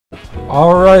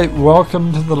Alright,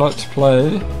 welcome to the Let's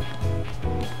Play.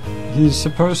 He's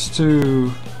supposed to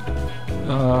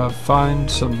find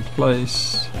some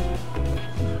place.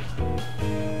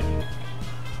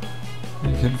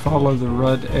 You can follow the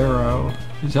red arrow.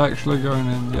 He's actually going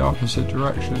in the opposite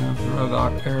direction of the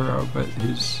red arrow, but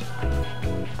he's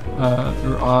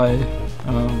I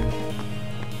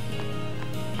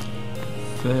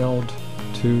failed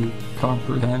to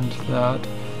comprehend that,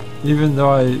 even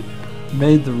though I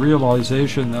made the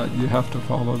realization that you have to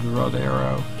follow the red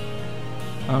arrow.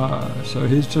 So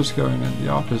he's just going in the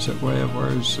opposite way of where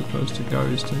he's supposed to go.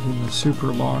 He's taking the super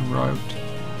long route,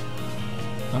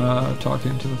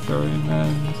 talking to the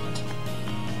ferrymen,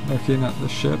 looking at the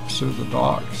ships or the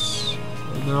docks.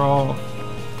 They're all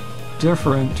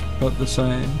different but the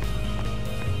same.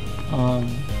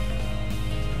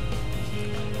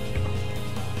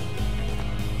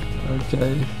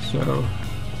 Okay, so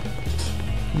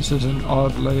this is an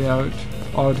odd layout,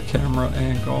 odd camera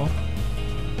angle.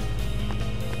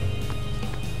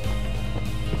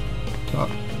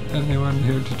 Anyone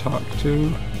here to talk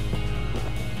to?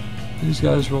 These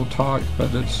guys will talk,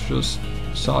 but it's just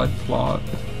side plot.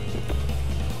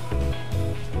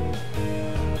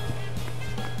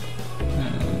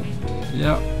 And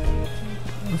yeah,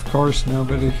 of course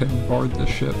nobody can board the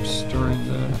ships during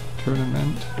the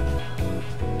tournament.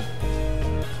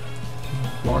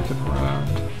 Walking around.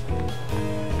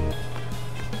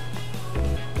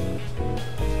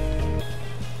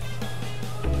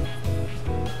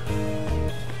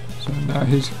 So now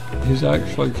he's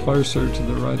actually closer to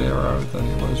the red arrow than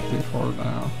he was before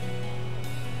now.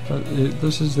 But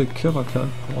this is the Kilika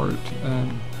port,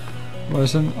 and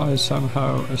wasn't I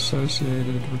somehow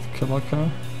associated with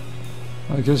Kilika?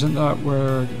 Like, isn't that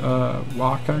where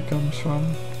Waka comes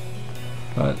from?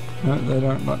 But no, they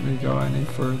don't let me go any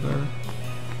further.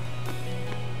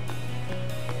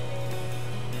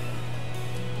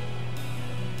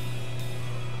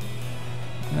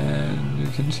 And you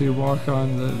can see walk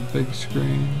on the big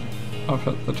screen up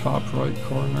at the top right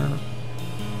corner,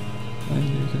 and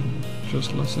you can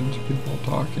just listen to people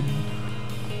talking.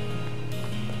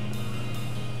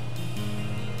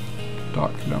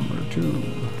 Dock number 2.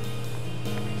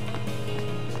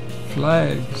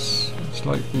 Flags. It's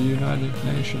like the United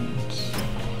Nations.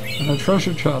 And a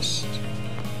treasure chest.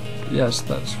 Yes,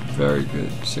 that's very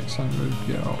good. 600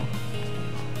 gil.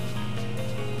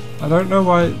 I don't know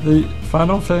why the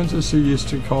Final Fantasy used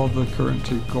to call the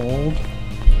currency gold,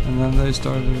 and then they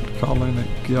started calling it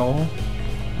gil,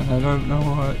 and I don't know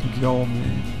what gil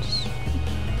means.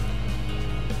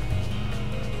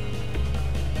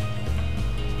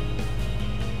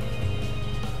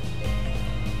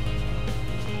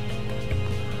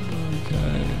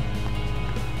 Okay.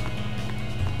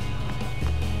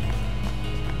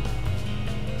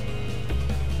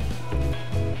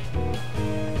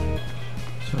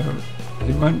 So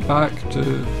he went back to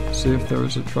see if there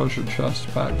was a treasure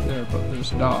chest back there, but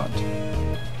there's not.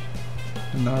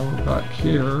 And now we're back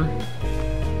here.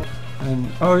 And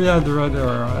oh yeah, the red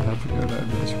arrow, I have to go down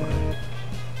this way.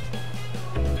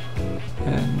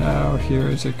 And now here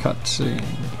is a cutscene,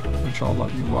 which I'll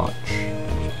let you watch.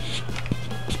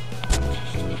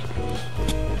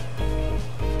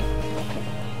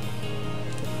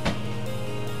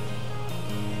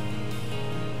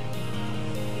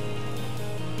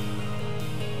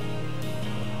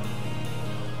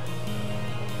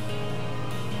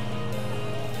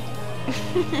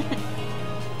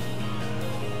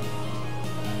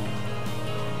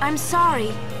 I'm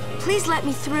sorry. Please let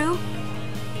me through.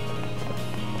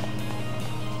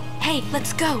 Hey,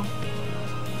 let's go.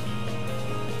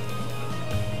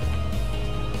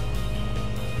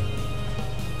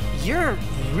 You're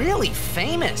really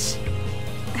famous.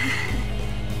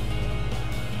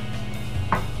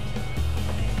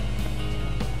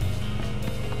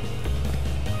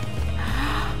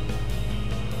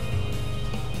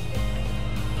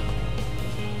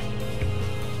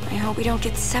 I hope we don't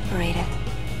get separated.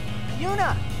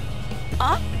 Yuna!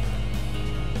 Huh?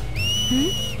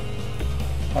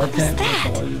 What was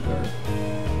that?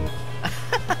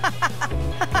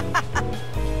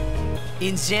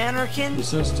 In Xanarkin,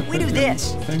 we do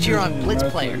this to cheer on Blitz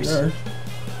players.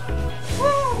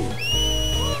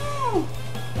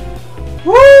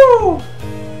 Woo!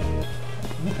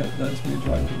 That's me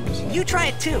trying to whistle. You try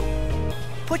it too.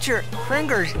 Put your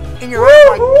fingers in your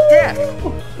mouth like this.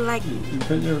 Like You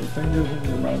put your fingers in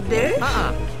your mouth. this?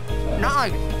 Not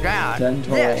like that.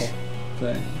 Dental This.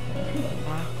 thing.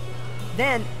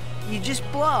 Then you just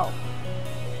blow.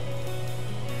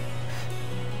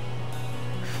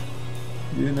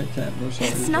 Unit can't whistle.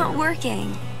 It's not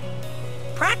working.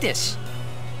 Practice.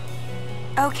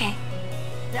 Okay.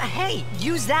 Hey,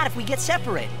 use that if we get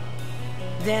separated.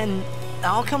 Then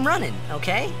I'll come running,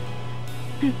 okay?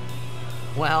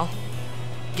 Well,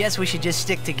 guess we should just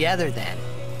stick together then,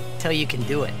 till you can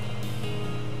do it.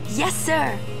 Yes,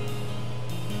 sir.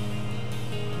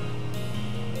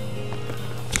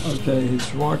 Okay,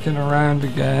 he's walking around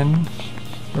again.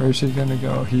 Where's he gonna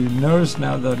go? He knows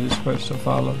now that he's supposed to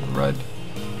follow the red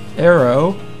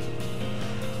arrow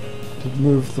to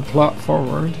move the plot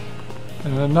forward.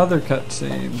 And another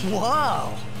cutscene.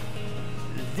 Whoa!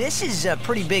 This is a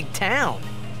pretty big town.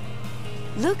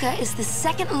 Luca is the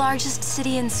second largest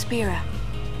city in Spira.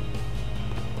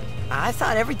 I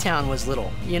thought every town was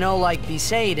little. You know, like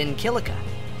Besaid and Kilika.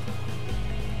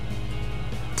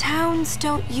 Towns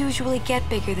don't usually get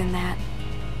bigger than that.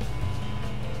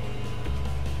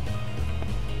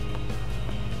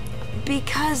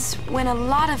 Because when a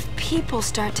lot of people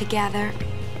start to gather...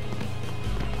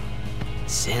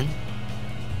 Sin?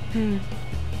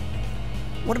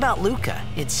 What about Luca?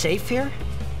 It's safe here?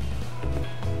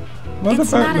 What It's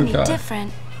about not Luca? any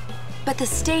different, but the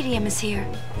stadium is here.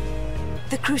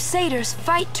 The Crusaders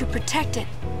fight to protect it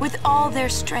with all their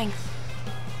strength.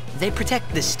 They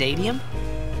protect the stadium?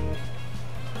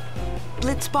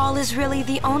 Blitzball is really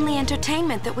the only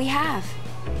entertainment that we have.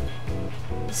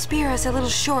 Spira's a little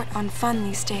short on fun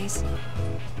these days.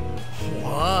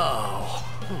 Whoa.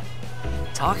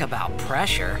 Talk about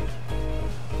pressure.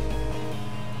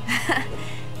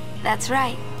 That's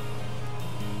right.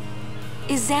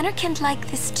 Is Xanarkand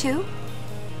like this too?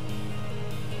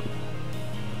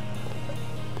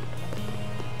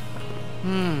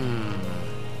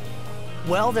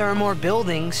 Well, there are more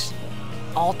buildings,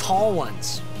 all tall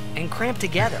ones, and cramped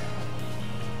together.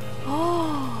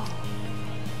 Oh.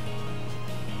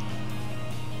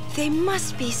 They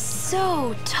must be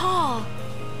so tall.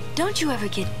 Don't you ever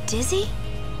get dizzy?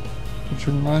 Which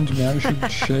reminds me, I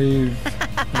should shave.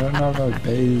 I don't know if I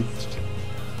bathed.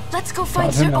 Let's go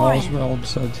find Patton Sir Orin. Oswald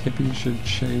said hippies should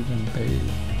shave and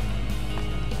bathe.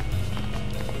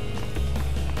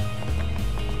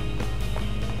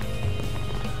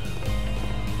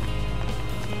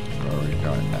 Where are we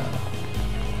going now?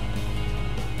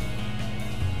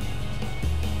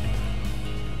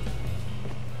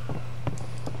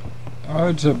 Oh,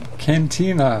 it's a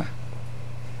cantina.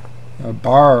 A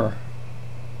bar.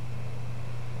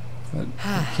 But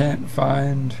we can't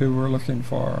find who we're looking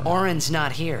for. Orin's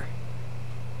not here.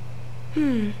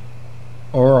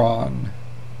 Oron.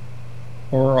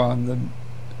 Oron, the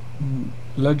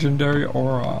legendary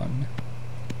Oron.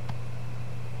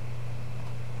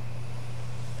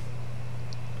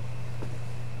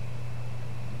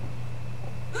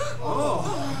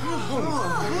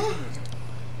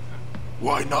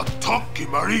 Why not talk,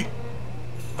 Kimari?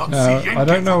 Not Now, see Yenke I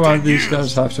don't know for why 10 these years.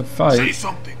 guys have to Say fight.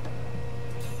 something.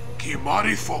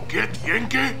 Kimari forget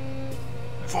Yenke?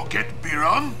 Forget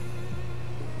Biran?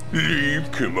 Leave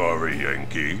Kimari,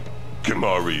 Yankee.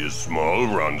 Kimari is small,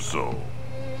 Ranso.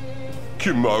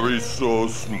 Kimari's so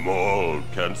small,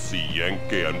 can't see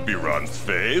Yankee and Biran's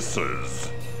faces.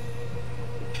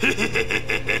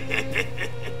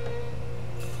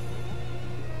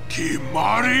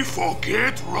 Kimari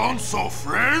forget Ronso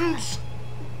friends?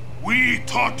 We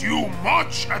taught you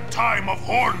much at time of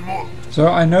Hornmold. So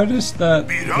I noticed that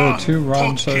the Biran two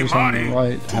taught Ronsos on the Kimari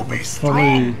right to have be a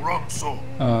strong, fully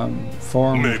Ronso.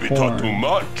 formed Maybe taught too horn,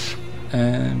 much.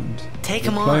 and Take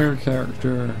the him player on.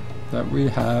 character that we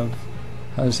have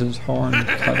has his horn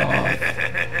cut off,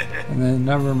 and they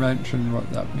never mention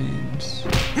what that means.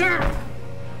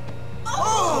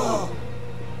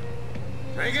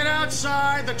 Take it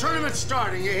outside. The tournament's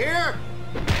starting, you hear?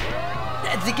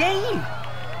 The game!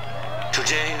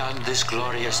 Today, on this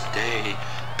glorious day,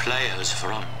 players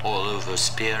from all over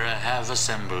Spira have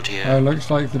assembled here Looks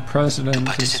like the to president is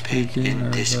participate speaking, in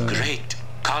or this the great what do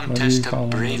contest you call of him,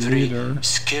 the bravery, leader?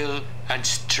 skill, and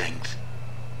strength.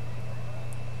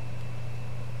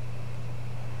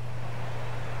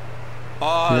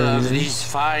 All Here he of is. these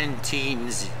fine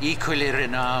teams, equally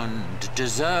renowned,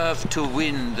 deserve to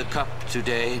win the cup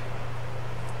today.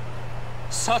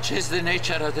 Such is the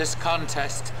nature of this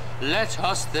contest. Let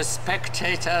us, the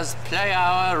spectators, play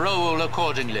our role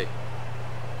accordingly.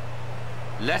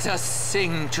 Let us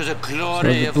sing to the glory So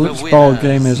the of the Blitzball winners,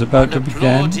 game is about and to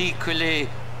applaud begin. equally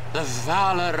the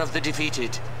valor of the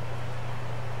defeated.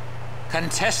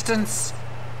 Contestants,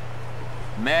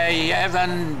 may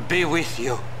heaven be with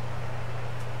you.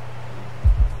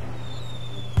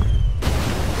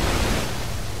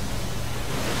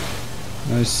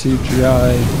 Nice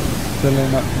CGI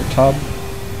filling up the tub.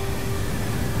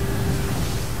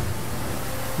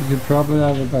 You could probably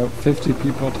have about 50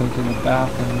 people taking a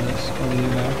bath in this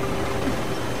arena.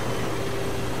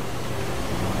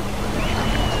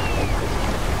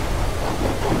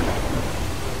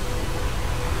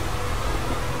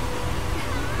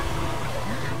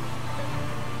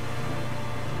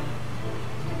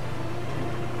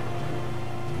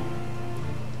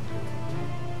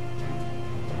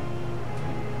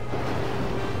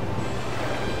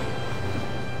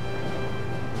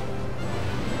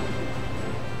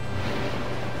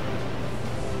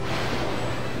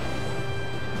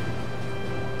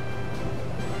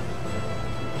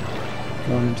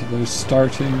 Going to those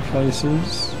starting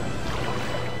places.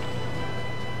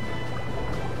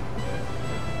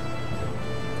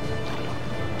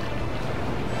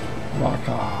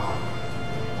 Waka.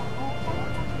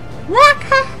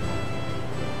 Waka!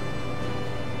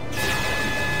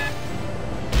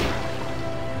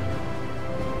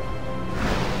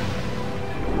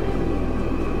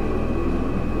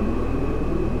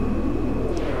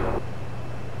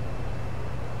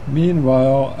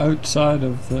 Meanwhile, outside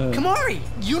of the Kimahri,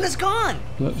 Yuna's gone.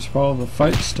 Blitzball, the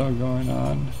fight's still going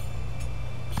on.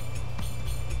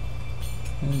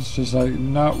 And it's just like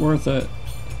not worth it.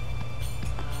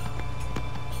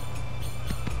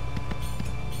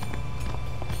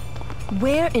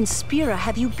 Where in Spira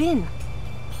have you been?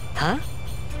 Huh?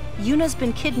 Yuna's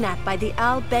been kidnapped by the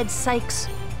Al-Bed Sykes.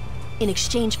 In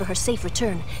exchange for her safe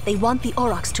return, they want the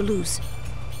Aurochs to lose.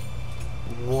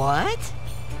 What?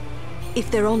 If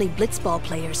they're only Blitzball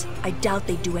players, I doubt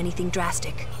they'd do anything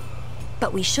drastic.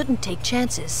 But we shouldn't take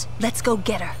chances. Let's go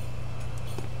get her.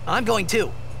 I'm going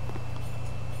too.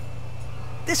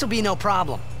 This'll be no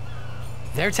problem.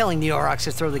 They're telling the Aurochs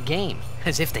to throw the game,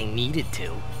 as if they needed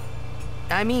to.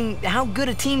 I mean, how good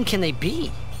a team can they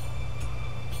be?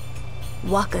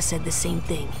 Waka said the same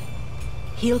thing.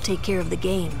 He'll take care of the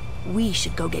game. We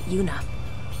should go get Yuna.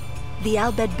 The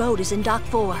Al-Bed boat is in Dock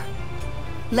 4.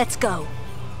 Let's go.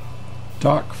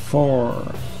 Dock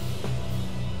 4.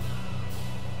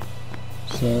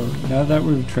 So now that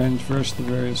we've traversed the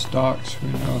various docks, we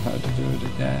know how to do it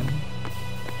again.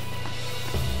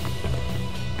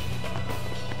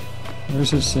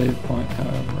 There's a save point,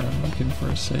 however. I'm looking for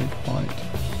a save point.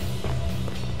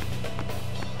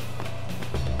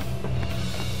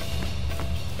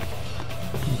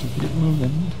 Need to keep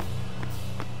moving.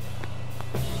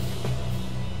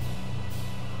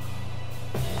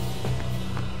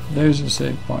 There's a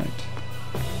save point.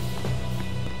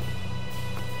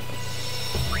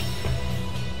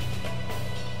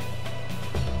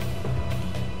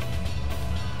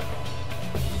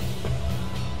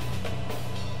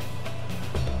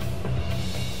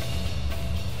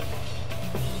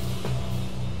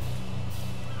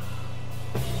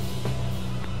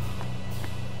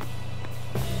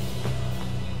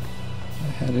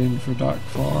 Heading for Dock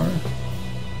 4.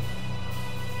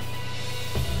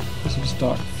 This is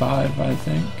Dock 5, I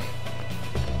think.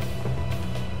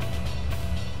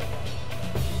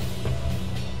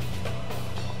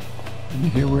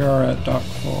 And here we are at Dock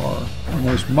 4. And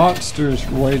there's monsters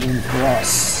waiting for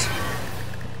us.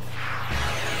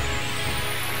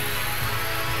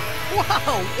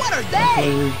 Whoa, what are Luckily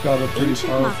they? we've got a pretty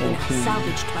Ancient powerful Machina team.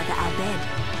 salvaged by the Al-Bed.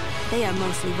 They are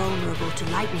mostly vulnerable to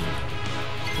lightning.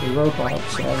 The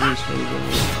robots obviously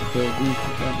they're weak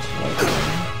against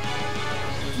lightning.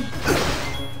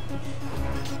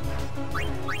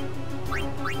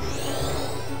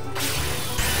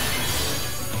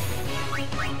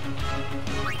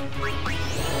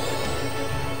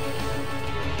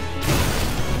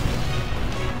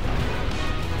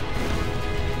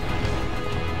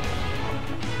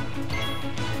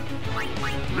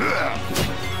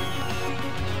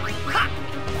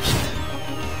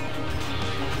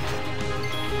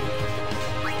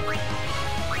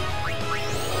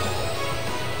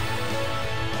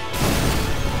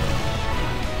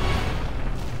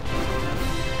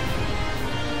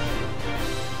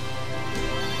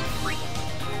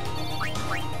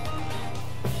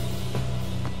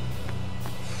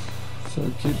 So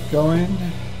keep going.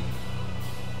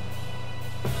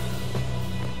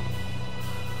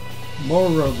 More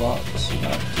robots,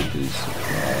 not to be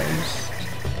surprised.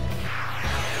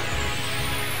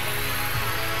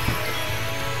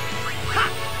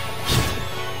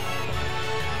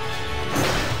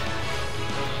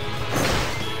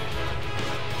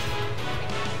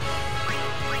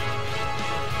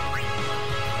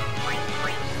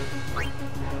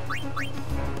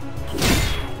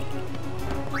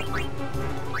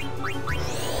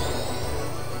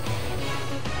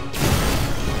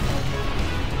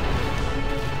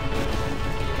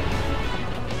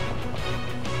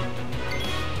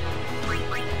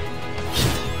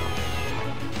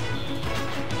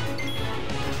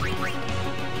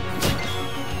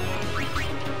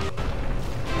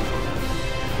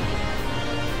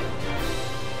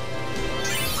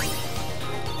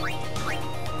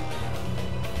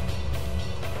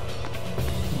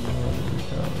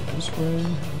 This way,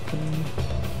 okay.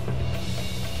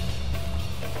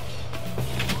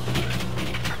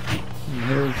 And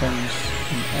here comes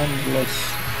an endless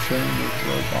chain of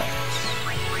robots.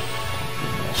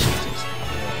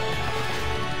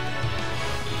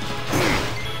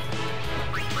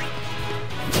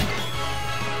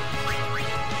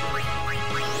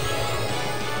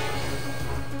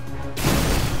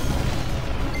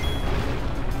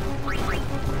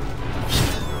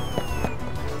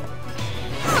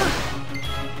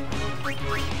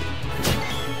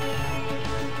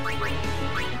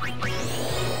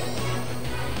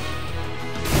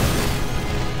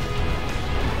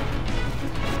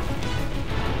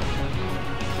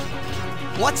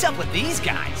 What's up with these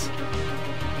guys?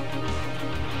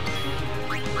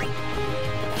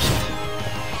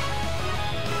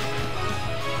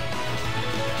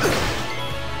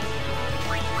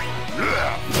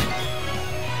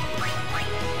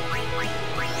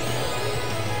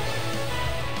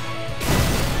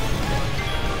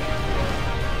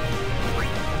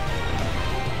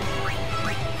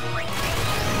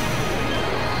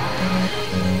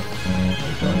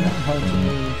 How to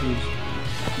move these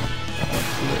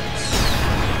flips.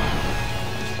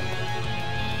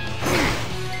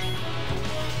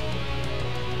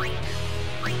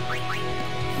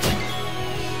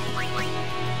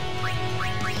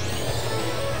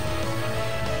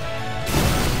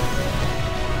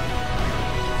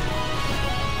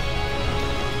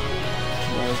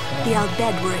 The Al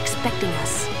Bhed were expecting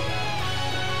us.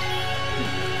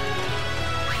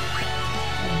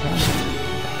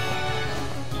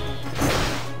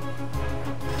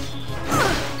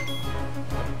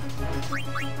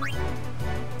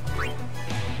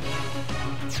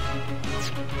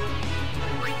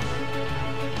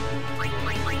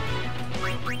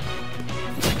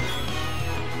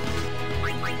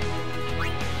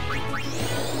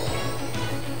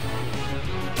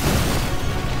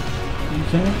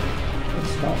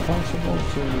 It's not possible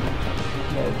to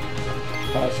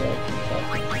pass out from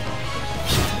talking.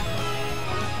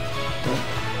 But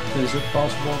is it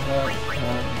possible that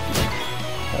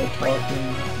by talking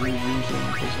you're using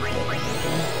physical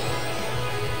energy?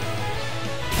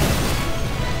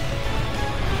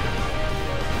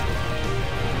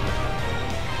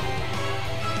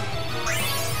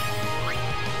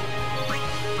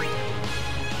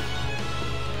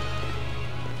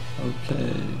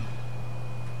 Okay.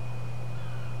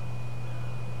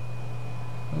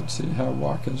 Let's see how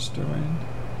Waka's doing.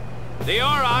 The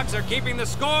Aurochs are keeping the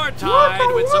score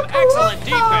tied with some excellent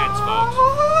defense, folks.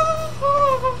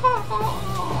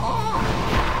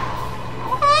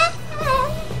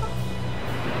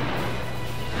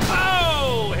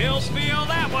 Oh, he'll feel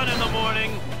that one in the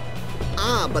morning.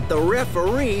 Ah, but the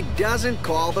referee doesn't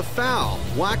call the foul.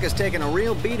 Waka's taking a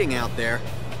real beating out there.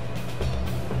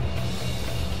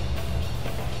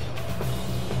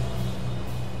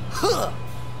 Huh!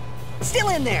 Still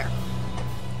in there!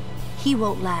 He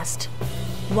won't last.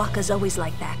 Waka's always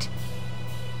like that.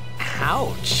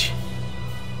 Ouch!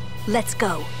 Let's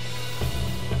go.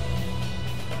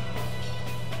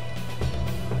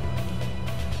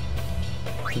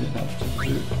 We have to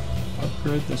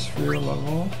upgrade the sphere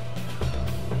level.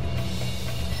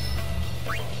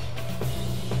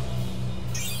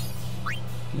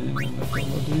 Gain an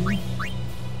ability.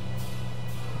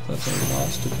 That's our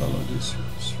last ability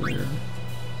sphere.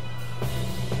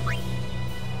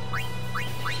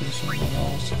 So someone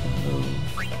else can move.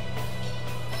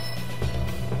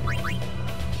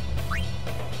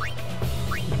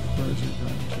 Where's he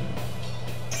going to?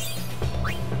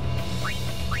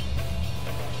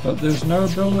 But there's no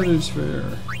ability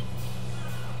sphere.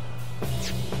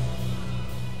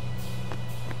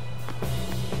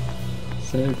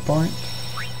 Save point.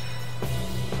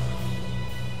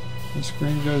 The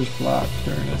screen goes black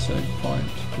during a save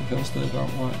point because they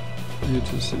don't want you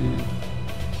to see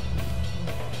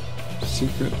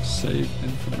secret save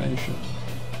information.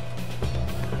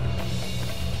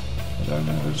 I don't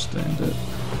understand it.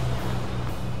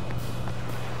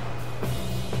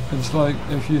 It's like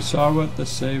if you saw what the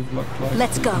save looked like,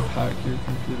 let's go. You could hack your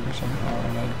computer somehow,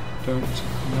 and I don't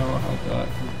know how that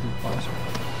would be possible.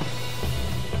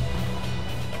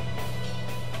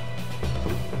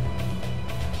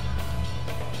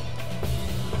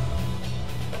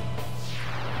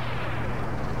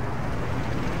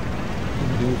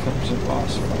 Here comes a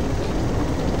boss fight.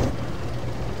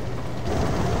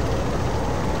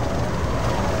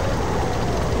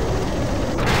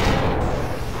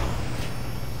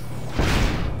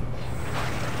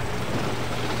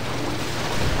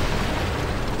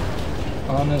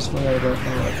 Honestly, I don't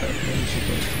know what that is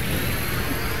supposed to do.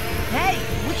 Hey,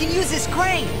 we can use this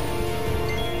crane!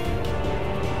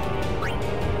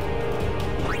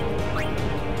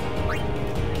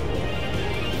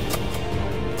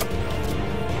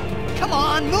 Come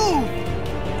on, move!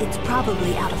 It's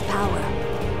probably out of power.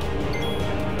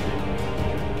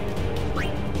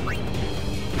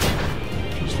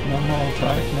 Just normal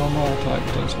attack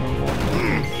does no more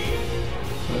damage.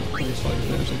 So it looks like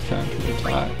there's a counter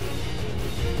attack.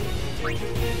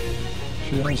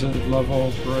 She has a level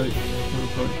break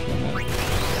limit.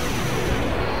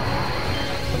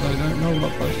 But I don't know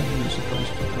what button you're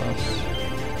supposed to press.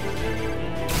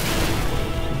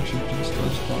 So she just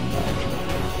does one magic.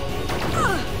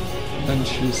 Then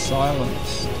she's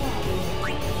silenced.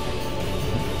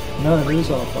 No, it is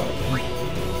all back.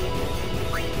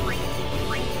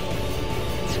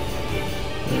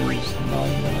 There's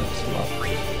 9 minutes left.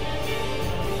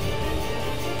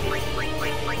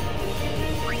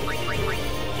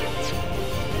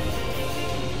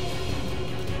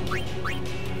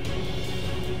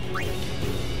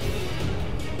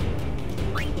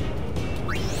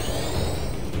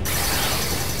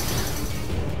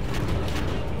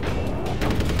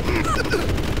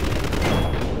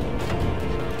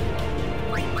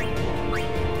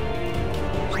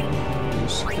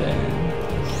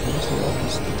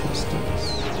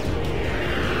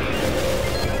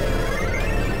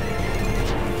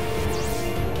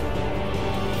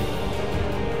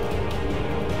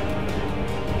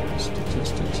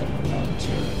 Statistics on the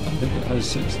monitor. I think it has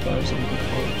 6,000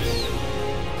 reports.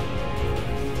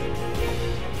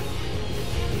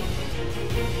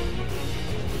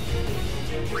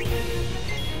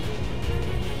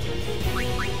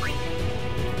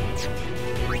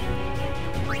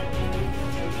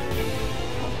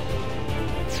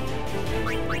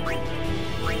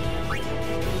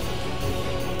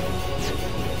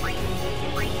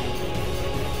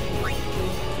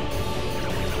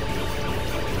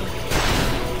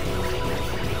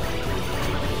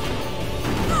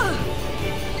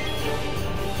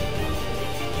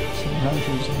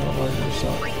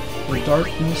 The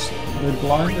darkness, they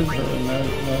blinded her and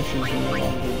now she's no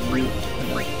longer mute in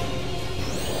it.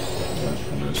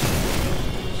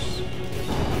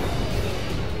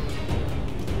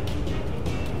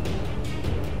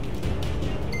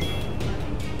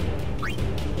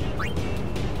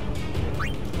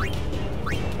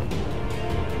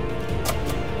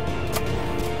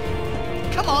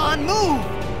 Come on, move!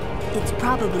 It's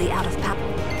probably out of power.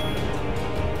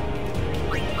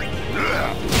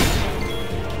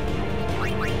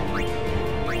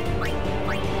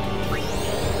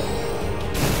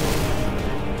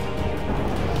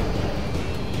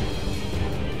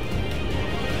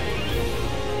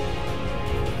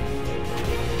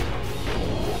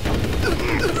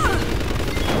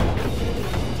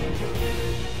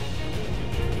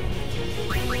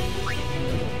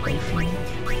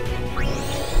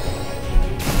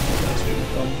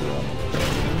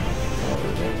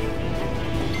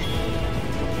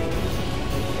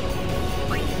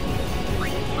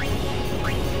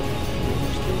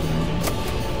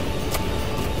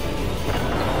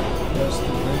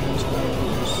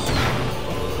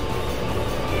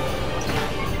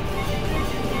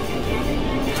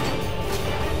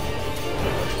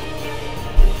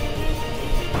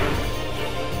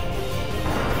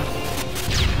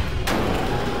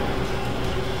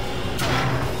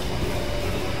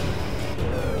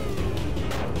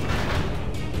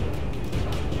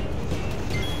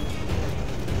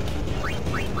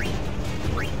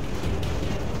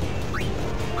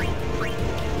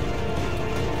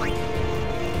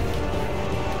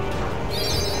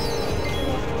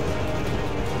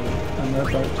 I'm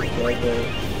about to try the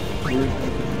weird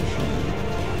looking machine.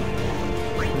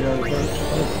 We are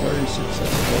both very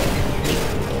successful in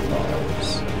our lives.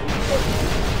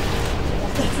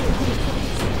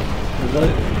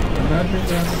 Imagine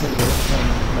going to work on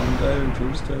Monday or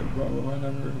Tuesday, well,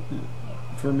 whenever,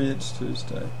 for me it's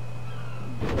Tuesday.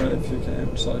 If you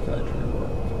can, psychiatry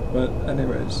work. But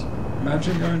anyways,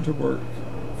 imagine going to work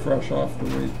fresh off the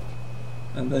week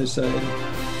and they say,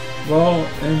 well,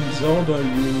 in Zelda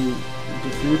you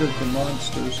defeated the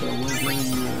monster, so we're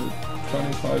giving you a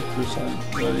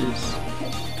 25% raise.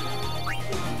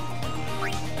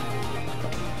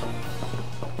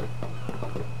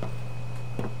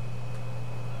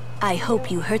 I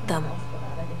hope you hurt them.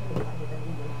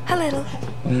 A little.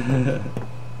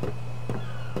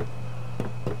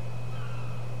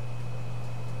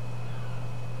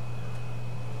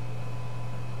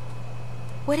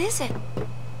 What is it?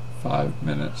 5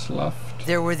 minutes left.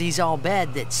 There were these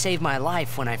Al-Bhed that saved my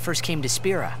life when I first came to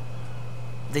Spira.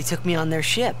 They took me on their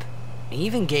ship. They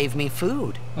even gave me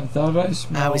food. I thought I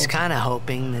smelled... I was kind of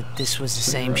hoping that this was the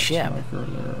same ship.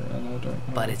 Earlier, and I don't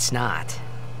know. But it's not.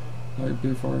 Like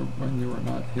before, when you were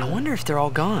not here. I wonder if they're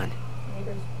all gone.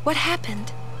 What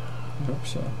happened? I hope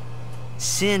so.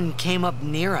 Sin came up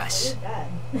near us.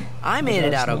 I made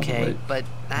it out okay, but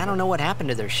I don't know what happened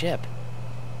to their ship.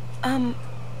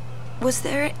 Was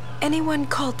there anyone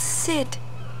called Sid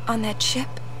on that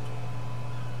ship?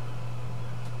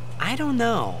 I don't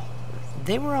know.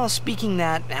 They were all speaking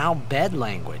that Al-Bhed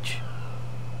language.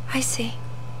 I see.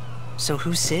 So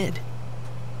who's Sid?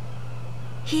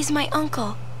 He's my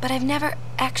uncle, but I've never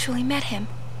actually met him.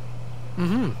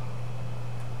 Mm-hmm.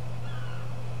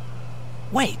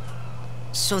 Wait,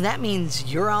 so that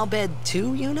means you're Al-Bhed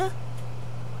too, Yuna?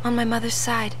 On my mother's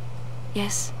side.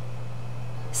 Yes.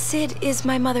 Sid is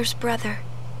my mother's brother.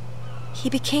 He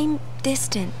became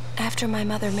distant after my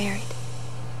mother married.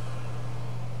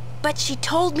 But she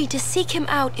told me to seek him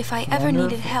out if I ever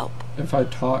needed help. If I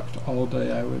talked all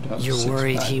day, I would have You're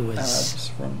worried he was... abs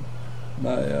from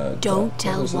my, Don't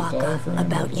tell Waka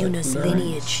about Yuna's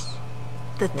lineage.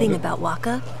 The thing about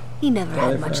Waka, he never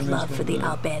had much love for the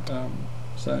Al-Bhed.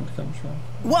 Sound comes from.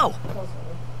 Whoa!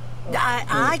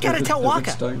 I gotta tell Waka. If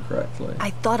it's done correctly. I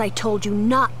thought I told you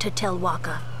not to tell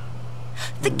Waka.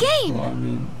 The game! Well, I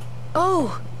mean...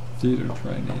 Oh! Theater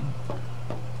training.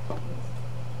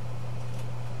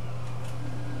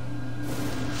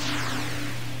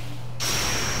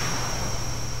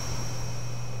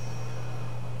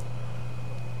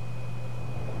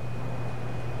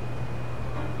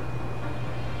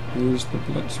 Here's the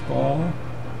blitz ball.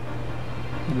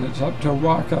 And it's up to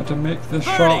Waka to make the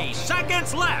shot. 30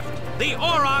 seconds left! The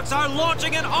Aurochs are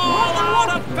launching an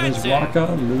all-out offensive! There's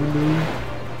Waka, Lulu,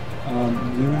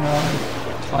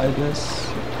 Yuna, Titus.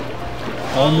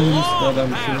 All names that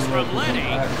I'm sure represent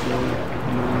actual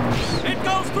names. It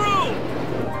goes through!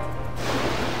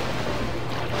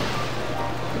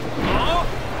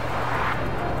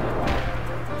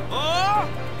 Oh!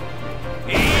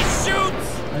 He shoots!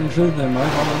 Actually, they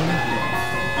might all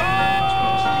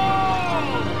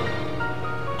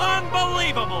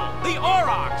Unbelievable! The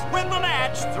Aurochs win the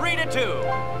match 3-2.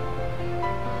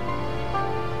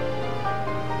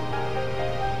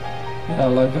 Yeah,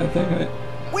 like I think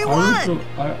we won!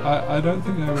 I don't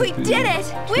think I would We be did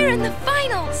it! We're in the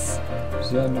finals!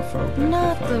 Xenophobic.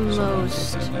 Not the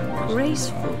most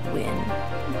graceful win.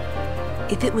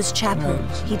 If it was Chapu,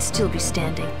 he'd still be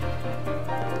standing.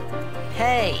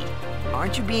 Hey,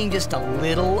 aren't you being just a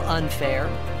little unfair?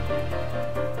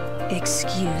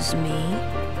 Excuse me?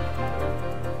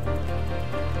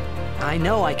 I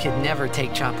know I could never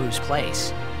take Chapu's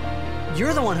place.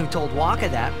 You're the one who told Waka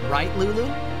that, right, Lulu?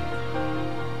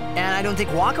 And I don't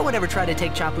think Waka would ever try to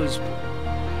take Chapu's...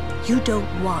 You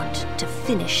don't want to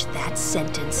finish that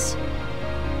sentence.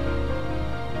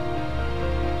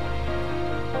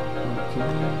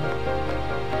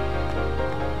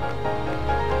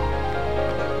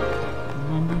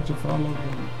 Remember to follow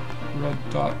the red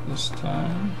dot this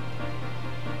time.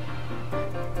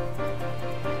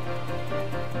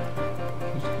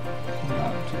 Just a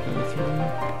map to go through.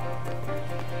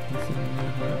 Nothing new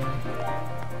there.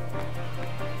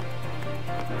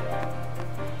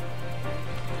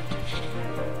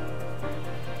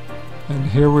 And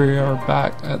here we are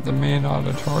back at the main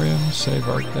auditorium. Save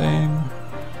our game.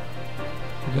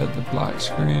 We get the black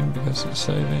screen because it's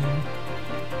saving.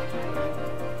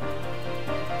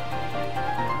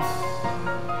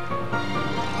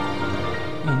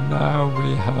 And now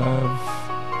we have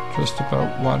just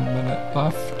about 1 minute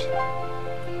left.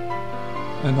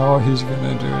 And all he's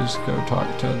going to do is go talk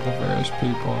to the various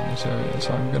people in this area.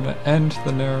 So I'm going to end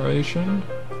the narration.